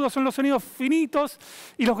 Recordemos, los agudos son los sonidos finitos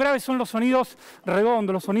y los graves son los sonidos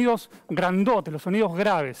redondos, los sonidos grandotes, los sonidos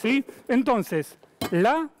graves. ¿Sí? Entonces,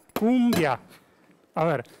 la cumbia. A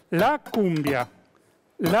ver, la cumbia,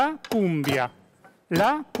 la cumbia,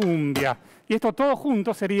 la cumbia. Y esto todo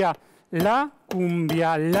junto sería la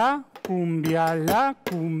cumbia, la cumbia, la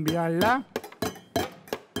cumbia, la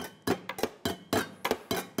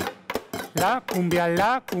cumbia,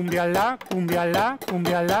 la cumbia, la cumbia, la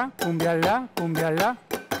cumbia, la cumbia, la cumbia, la.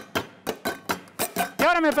 Y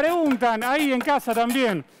ahora me preguntan, ahí en casa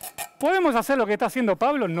también, ¿podemos hacer lo que está haciendo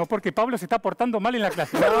Pablo? No, porque Pablo se está portando mal en la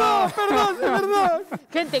clase. Perdón, es verdad.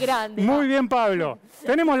 Gente grande. Muy bien, Pablo.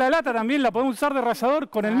 Tenemos la lata también, la podemos usar de rallador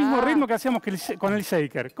con el mismo ritmo que hacíamos con el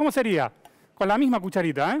shaker. ¿Cómo sería? Con la misma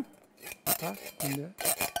cucharita, ¿eh?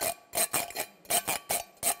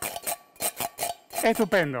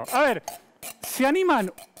 Estupendo. A ver, ¿se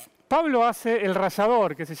animan? Pablo hace el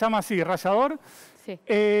rallador, que se llama así, rallador. Sí.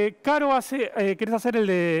 Caro hace, ¿querés hacer el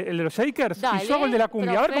de los shakers? Dale, y yo hago el de la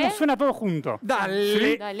cumbia. A ver cómo profe. suena todo junto. Dale.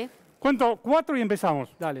 ¿Sí? Dale. Cuento 4 y empezamos.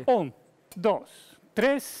 Dale. 1, 2,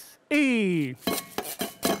 3 y...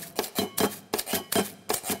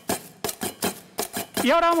 Y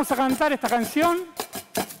ahora vamos a cantar esta canción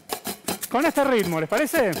con este ritmo, ¿les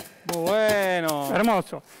parece? Muy bueno.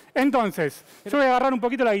 Hermoso. Entonces, yo voy a agarrar un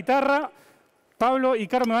poquito la guitarra. Pablo y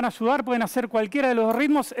Caro me van a ayudar. Pueden hacer cualquiera de los 2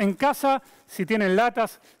 ritmos en casa, si tienen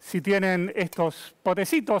latas, si tienen estos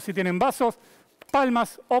potecitos, si tienen vasos,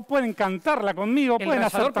 palmas, o pueden cantarla conmigo. El Pueden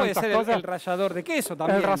hacer rallador puede tantas ser cosas. el rallador de queso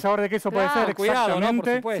también. El rallador de queso puede Claro. ser, Cuidado, ¿no? Por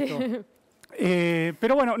exactamente. supuesto.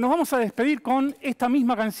 Pero bueno, nos vamos a despedir con esta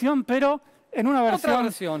misma canción, pero en una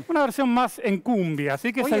versión, una versión más en cumbia.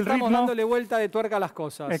 Así que Hoy es el estamos ritmo. dándole vuelta de tuerca a las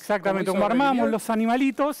cosas. Exactamente, Como como hizo armamos Emisión. los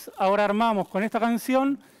animalitos, ahora armamos con esta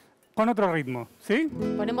canción con otro ritmo, ¿sí?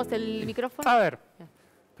 Ponemos el micrófono. A ver,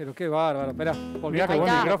 Pero qué bárbaro. Esperá, mirá qué Ahí buen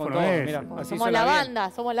está. micrófono Con todo, es. mirá, así Somos suena la bien.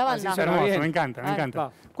 banda, somos la banda. Así suena Hermoso, bien. me encanta, me Ah, encanta.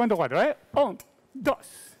 va. Cuento 4, ¿eh? 1, 2,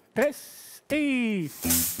 3 y...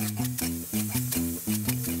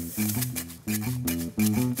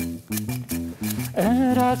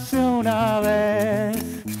 Érase una vez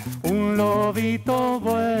un lobito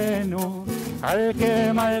bueno al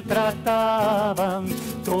que maltrataban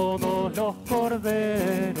todos los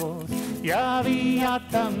corderos, y había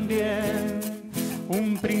también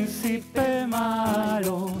un príncipe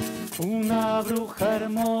malo, una bruja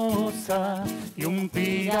hermosa y un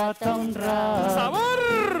pirata honrado. ¡Sabor!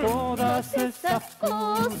 Todas esas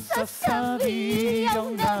cosas había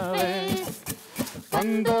una vez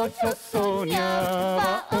cuando yo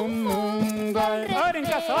soñaba un mundo al revés. A ver, en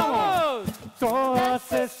casa, vamos.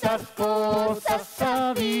 Todas esas cosas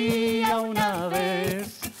había una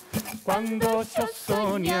vez cuando yo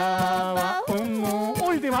soñaba un mundo.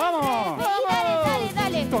 Última, vamos.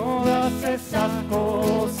 Dale. Todas esas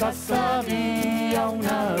cosas había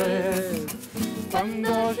una vez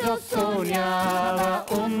cuando yo soñaba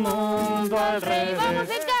un mundo al revés. ¡Vamos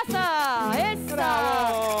en casa! ¡Esa!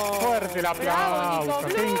 Fuerte el Bravo, aplauso, Nico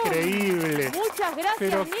qué Blue. increíble. Muchas gracias,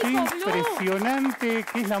 Pero qué Nico Blue. impresionante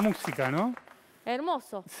que es la música, ¿no?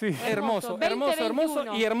 Hermoso. Sí. Hermoso, 2021.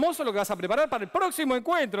 hermoso y hermoso lo que vas a preparar para el próximo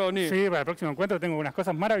encuentro, Ni. Sí, para el próximo encuentro tengo unas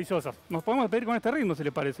cosas maravillosas. Nos podemos despedir con este ritmo, si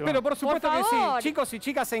les parece. Pero por supuesto que sí, favor. chicos y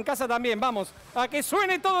chicas en casa también, vamos, a que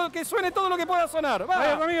suene todo lo que pueda sonar. ¡Va!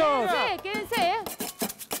 Adiós, amigos. Quédense, ¿eh?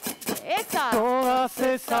 ¡Esa! Todas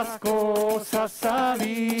esas cosas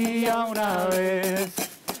había una vez,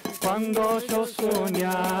 cuando yo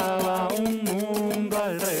soñaba un mundo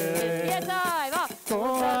al revés. ¡Empieza! ¡Ahí va!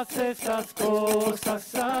 Todas esas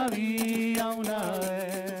cosas había una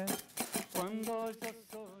vez, cuando yo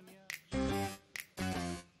soñaba.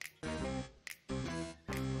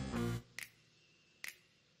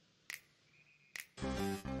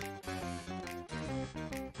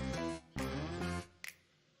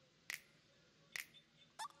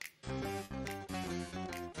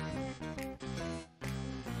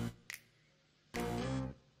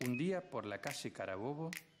 Un día por la calle Carabobo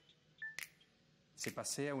se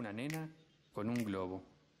pasea una nena con un globo.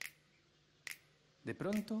 De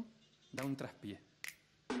pronto da un traspié.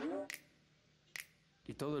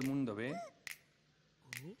 Y todo el mundo ve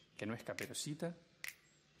que no es Caperucita,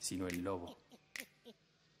 sino el lobo.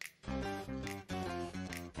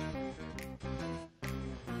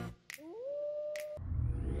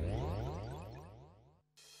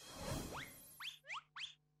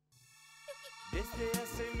 Desde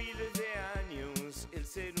hace miles de años el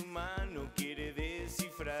ser humano quiere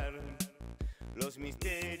descifrar los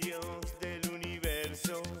misterios del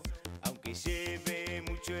universo, aunque lleve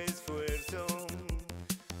mucho esfuerzo.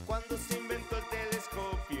 Cuando se inventó el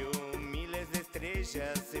telescopio, miles de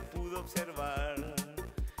estrellas se pudo observar.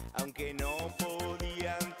 Aunque no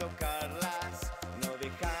podían tocarlas, no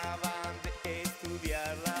dejaban de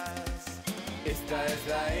estudiarlas. Esta es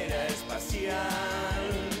la era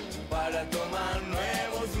espacial para tomar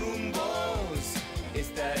nuevos rumbos.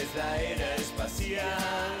 Esta es la era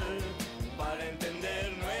espacial para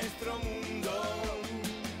entender nuestro mundo.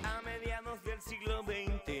 A mediados del siglo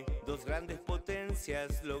XX, dos grandes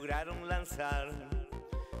potencias lograron lanzar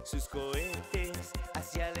sus cohetes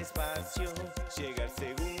hacia el espacio. Llegar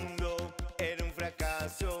segundo era un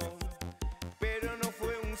fracaso, pero no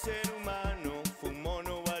fue un ser humano, fue un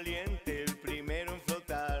mono valiente el primero en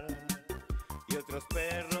flotar. Y otros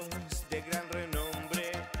perros de gran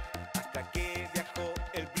renombre, hasta que viajó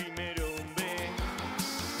el primer hombre.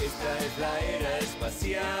 Esta es la era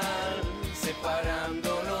espacial,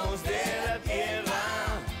 separándonos de la Tierra.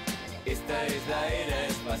 Esta es la era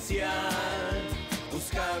espacial,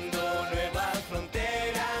 buscando nuevas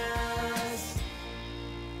fronteras.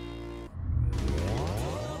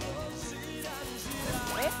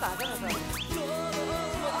 ¡Epa! ¿Qué pasó?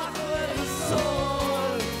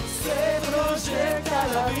 Se proyecta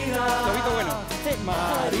la vida. Lobito bueno.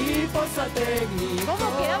 Mariposa técnica.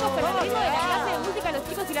 ¿Cómo quedamos con el ritmo de la clase de música? Los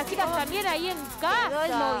chicos y las chicas también ahí en Quedó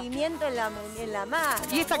el casa. movimiento en la mano.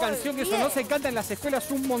 Y esta Muy canción que bien. sonó se canta en las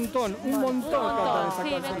escuelas un montón Un cantan montón, esa sí,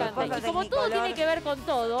 me canción. encanta. Y Mariposa como todo Tecnicolor. tiene que ver con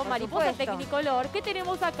todo, Por mariposa supuesto. tecnicolor, ¿qué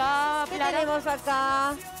tenemos acá, ¿Qué Lara? tenemos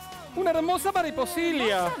acá? Una hermosa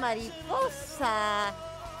mariposilia. Hermosa mariposa.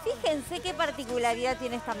 Fíjense qué particularidad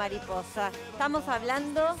tiene esta mariposa. Estamos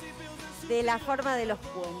hablando de la forma de los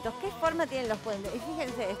cuentos. ¿Qué forma tienen los cuentos? Y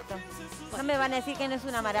fíjense esto. No me van a decir que no es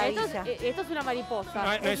una maravilla. Esto es una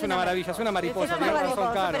mariposa. No es una maravilla, es una mariposa. Es una Tiene razón,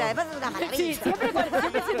 mariposa, Caro. pero además es una maravilla. Sí, siempre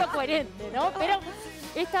siendo coherente, ¿no? Pero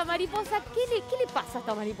esta mariposa, ¿qué le pasa a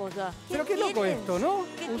esta mariposa? Pero qué loco tiene? esto, ¿no?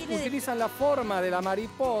 ¿Qué tiene de- Utilizan la forma de la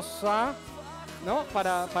mariposa, ¿no?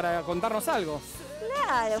 Para contarnos algo.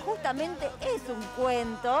 Claro, justamente es un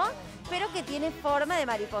cuento, pero que tiene forma de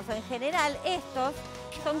mariposa. En general, estos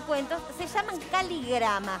son cuentos, se llaman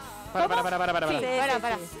caligramas. Para. Sí,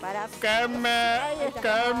 Para.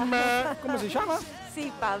 ¿Cómo se llama?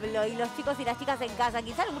 Sí, Pablo, y los chicos y las chicas en casa,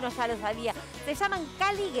 quizá algunos ya lo sabían, se llaman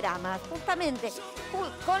caligramas. Justamente,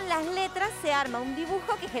 con las letras se arma un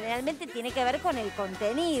dibujo que generalmente tiene que ver con el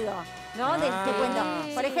contenido, ¿no? De este cuento.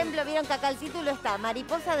 Por ejemplo, vieron que acá el título está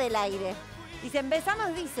Mariposa del aire. Y si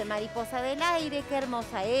empezamos, dice, mariposa del aire, qué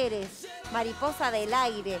hermosa eres. Mariposa del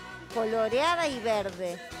aire, coloreada y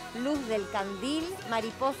verde. Luz del candil,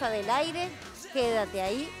 mariposa del aire, quédate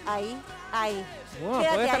ahí. Wow,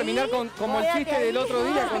 Quédate podés ahí, terminar como el quédate chiste ahí. del otro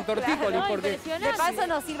día con Tortícolis, No, porque impresionante. De paso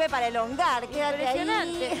nos sirve para elongar, quédate ahí.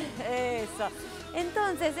 Impresionante. Eso.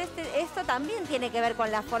 Entonces, esto también tiene que ver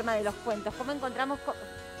con la forma de los cuentos. Cómo encontramos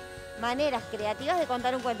maneras creativas de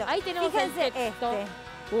contar un cuento. Ahí tenemos Fíjense el texto.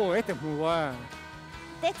 este es muy bueno.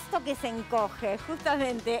 Texto que se encoge,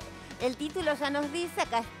 justamente. El título ya nos dice,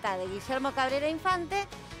 acá está, de Guillermo Cabrera Infante,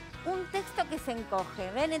 un texto que se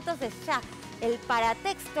encoge. ¿Ven? Entonces ya el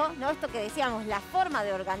paratexto, ¿no? Esto que decíamos, la forma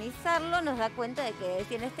de organizarlo, nos da cuenta de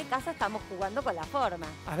que en este caso estamos jugando con la forma.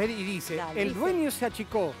 A ver, y dice, Claro, el dice. dueño se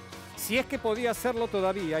achicó, si es que podía hacerlo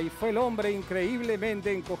todavía, y fue el hombre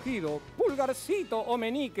increíblemente encogido, Pulgarcito o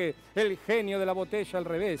Meñique, el genio de la botella al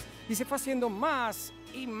revés, y se fue haciendo más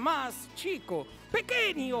y más chico,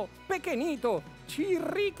 pequeño, pequeñito,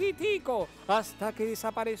 chirriquitico, hasta que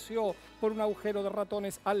desapareció por un agujero de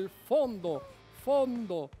ratones al fondo,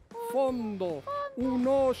 un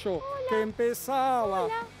hoyo que empezaba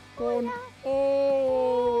con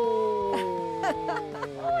O.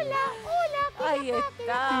 Ahí está.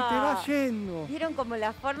 Y te va yendo. Vieron cómo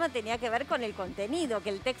la forma tenía que ver con el contenido, que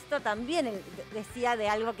el texto también decía de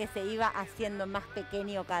algo que se iba haciendo más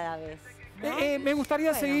pequeño cada vez, ¿no? Me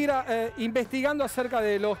gustaría seguir investigando acerca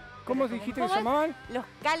de los, ¿cómo dijiste que se llamaban? Los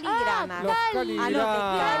caligramas. Los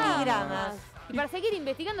caligramas. Caligramas. Y para seguir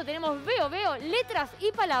investigando tenemos veo, letras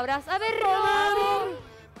y palabras. A ver,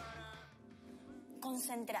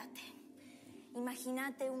 Concéntrate.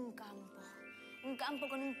 Imagínate un campo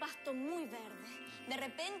con un pasto muy verde. De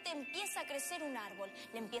repente empieza a crecer un árbol,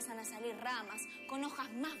 le empiezan a salir ramas con hojas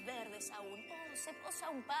más verdes aún. Oh, se posa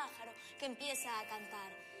un pájaro que empieza a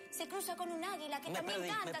cantar. Se cruza con un águila que también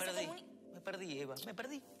canta. Me perdí, Eva, me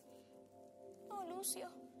perdí. Oh, Lucio,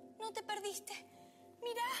 no te perdiste.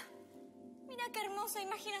 Mira qué hermosa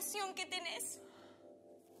imaginación que tenés.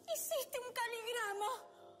 Hiciste un caligrama.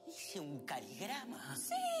 ¿Hice un caligrama?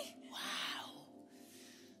 Sí. ¡Wow!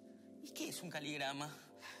 ¿Y qué es un caligrama?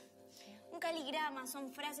 Un caligrama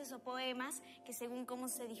son frases o poemas que, según cómo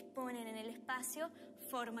se disponen en el espacio,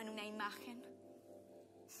 forman una imagen.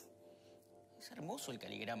 Es hermoso el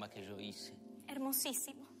caligrama que yo hice.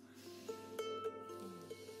 Hermosísimo.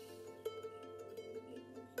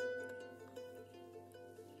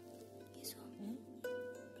 ¿Y eso?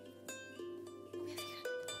 ¿Me voy a fijar?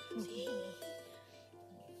 Sí.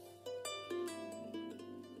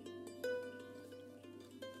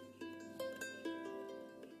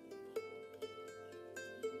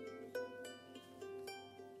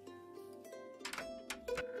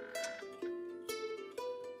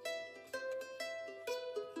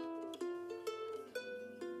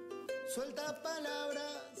 Suelta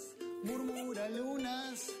palabras, murmura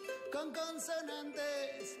lunas, con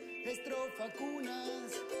consonantes, estrofa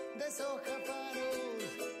cunas, deshoja faros,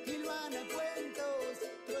 hilvana cuentos,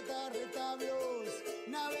 trota retablos,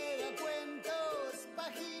 navega cuentos,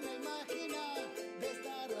 página imagina,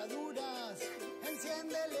 desgarraduras,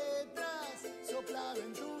 enciende letras, sopla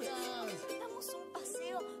aventuras. ¿Damos un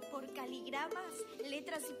paseo por caligramas,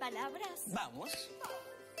 letras y palabras? Vamos.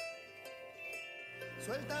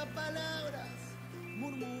 Suelta palabras,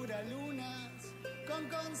 murmura lunas, con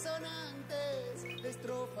consonantes,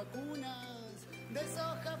 estrofa cunas,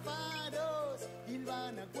 deshoja faros,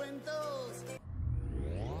 hilvana cuentos.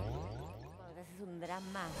 Es un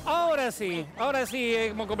drama. Ahora sí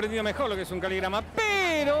hemos comprendido mejor lo que es un caligrama,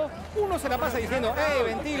 pero uno se la pasa diciendo,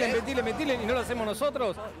 ventilen, y no lo hacemos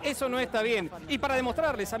nosotros. Eso no está bien. Y para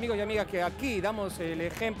demostrarles, amigos y amigas, que aquí damos el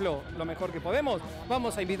ejemplo lo mejor que podemos,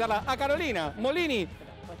 vamos a invitarla a Carolina Molini.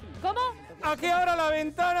 ¿Cómo? A que abra la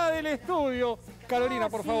ventana del estudio. Carolina,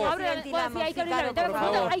 por favor. Bueno, sí, hay que abrir la ventana, por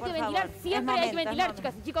favor. Hay que ventilar, siempre hay que ventilar,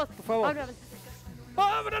 chicas y chicos. Por favor.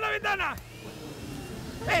 ¡Abra la ventana!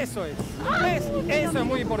 Eso es. Eso es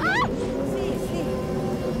muy importante. Sí.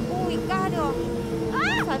 Uy, Caro.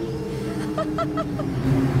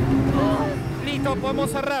 Listo,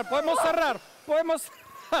 podemos cerrar.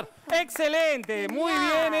 Excelente, muy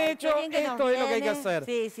bien hecho. Esto es lo que hay que hacer.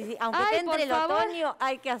 Sí. Aunque entre el otoño,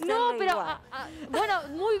 hay que hacerlo. No, pero igual. bueno,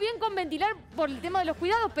 muy bien con ventilar por el tema de los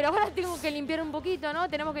cuidados, pero ahora tengo que limpiar un poquito, ¿no?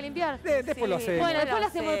 Tenemos que limpiar. Después lo hacemos. Bueno, después lo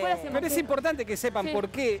hacemos. Pero es importante que sepan por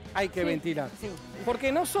qué hay que ventilar. Sí.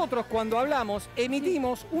 Porque nosotros cuando hablamos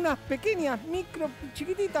emitimos unas pequeñas,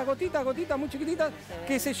 chiquititas, gotitas muy chiquititas,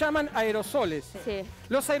 que se llaman aerosoles. Sí.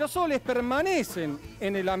 Los aerosoles permanecen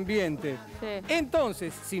en el ambiente. Sí.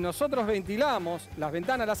 Entonces, si nosotros ventilamos, las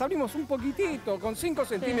ventanas las abrimos un poquitito, con 5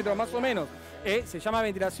 centímetros más o menos, se llama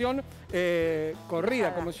ventilación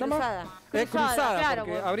corrida, ¿cómo se llama? Cruzada, claro,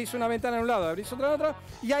 porque abrís una ventana en un lado, abrís otra en otro,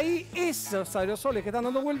 y ahí esos aerosoles que están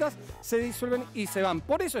dando vueltas se disuelven y se van.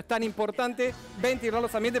 Por eso es tan importante ventilar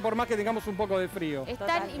los ambientes, por más que tengamos un poco de frío. Es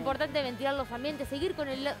tan importante ventilar los ambientes, seguir con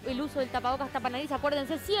el uso del tapabocas, tapanariz.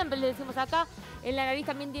 Acuérdense, siempre les decimos acá, en la nariz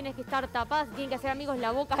también tienes que estar tapadas, tienen que hacer amigos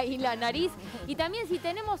la boca y la nariz. Y también si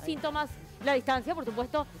tenemos síntomas, la distancia, por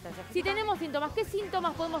supuesto. Si tenemos síntomas, ¿qué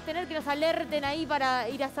síntomas podemos tener que nos alerten ahí para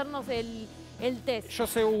ir a hacernos el test? Yo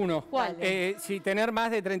sé uno. ¿Cuál? Si tener más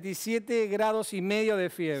de 37 grados y medio de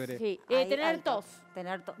fiebre. Sí, tener tos.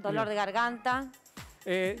 Tener dolor de garganta.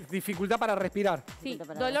 Dificultad para respirar. Sí,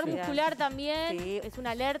 dolor muscular también, es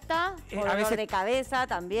una alerta. Dolor de cabeza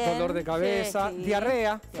también. Dolor de cabeza, Sí.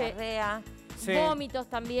 diarrea. Diarrea. Sí. Vómitos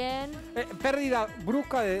también. Pérdida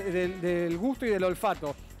brusca del gusto y del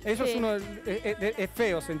olfato. Eso Sí. es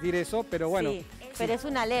feo sentir eso, pero bueno. Sí, pero es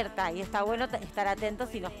una alerta y está bueno estar atentos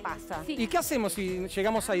si nos pasa. Sí. ¿Y qué hacemos si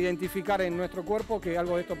llegamos a identificar en nuestro cuerpo que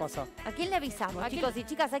algo de esto pasa? ¿A quién le avisamos, chicos y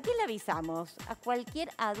chicas? ¿A quién le avisamos? A cualquier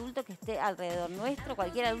adulto que esté alrededor nuestro,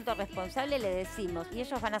 cualquier adulto responsable le decimos y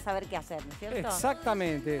ellos van a saber qué hacer, ¿no es cierto?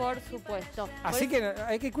 Exactamente. Por supuesto. Así que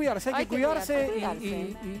hay que cuidarse, hay que cuidarse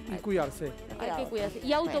y cuidarse. Hay que cuidarse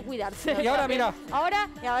y autocuidarse. Y ahora, mira. Ahora,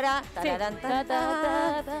 Y ahora, sí. tararán, Ta, ta,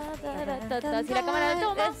 ta, ta, ta. Si la cámara la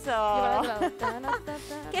toma. Eso.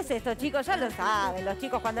 ¿Qué es esto, chicos? Ya lo saben los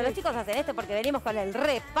chicos. Cuando los chicos hacen esto porque venimos con el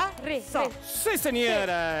repaso. ¡Sí,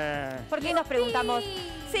 señora! Porque nos preguntamos,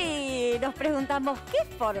 nos preguntamos qué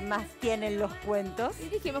formas tienen los cuentos. Y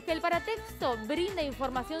dijimos que el paratexto brinda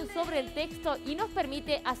información sobre el texto y nos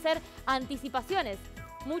permite hacer anticipaciones.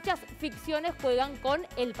 Muchas ficciones juegan con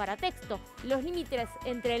el paratexto. Los límites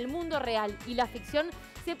entre el mundo real y la ficción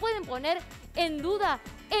se pueden poner en duda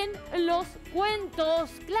en los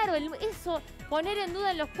cuentos. Claro, eso, poner en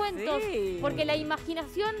duda en los cuentos. Sí. Porque la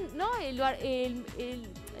imaginación, ¿no?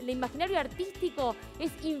 El imaginario artístico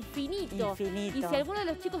es infinito. Infinito. Y si alguno de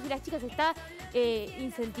los chicos y las chicas está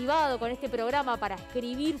incentivado con este programa para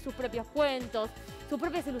escribir sus propios cuentos, sus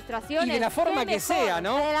propias ilustraciones. Y de la forma que sea,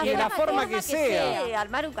 ¿no? Y de la forma que sea.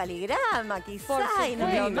 Armar un caligrama, quizás. Por y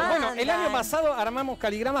nos lo Lindo. Bueno, el año mandan. pasado armamos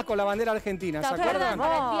caligramas con la bandera argentina, ¿se ¿Se acuerdan?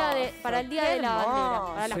 acuerdan? Para el día de la bandera.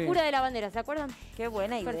 Para la Sí. jura de la bandera, ¿se acuerdan? Qué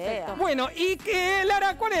buena idea. Perfecto. Bueno, y que,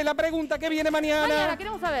 Lara, ¿cuál es la pregunta que viene mañana? Mañana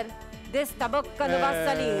queremos saber. De esta boca no va a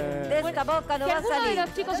salir. De esta boca no Si va a alguno de salir.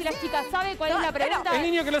 los chicos y las chicas sabe cuál es la pregunta. El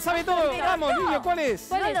niño que lo sabe todo. Vamos, niño, ¿cuál es?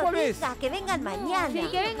 ¿Cuál es? ¿Cuál es? Que vengan mañana. Sí,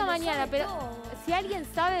 que venga mañana, pero si alguien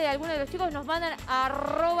sabe de alguno de los chicos, nos mandan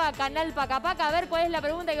 @ canal Pakapaka a ver cuál es la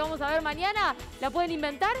pregunta que vamos a ver mañana. ¿La pueden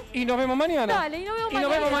inventar? Y nos vemos mañana. Dale, y nos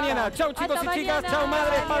vemos mañana. Chau, chicos Hasta y chicas. mañana. Chau,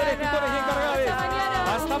 madres, padres, tutores y encargados. Hasta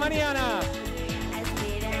mañana. Hasta mañana.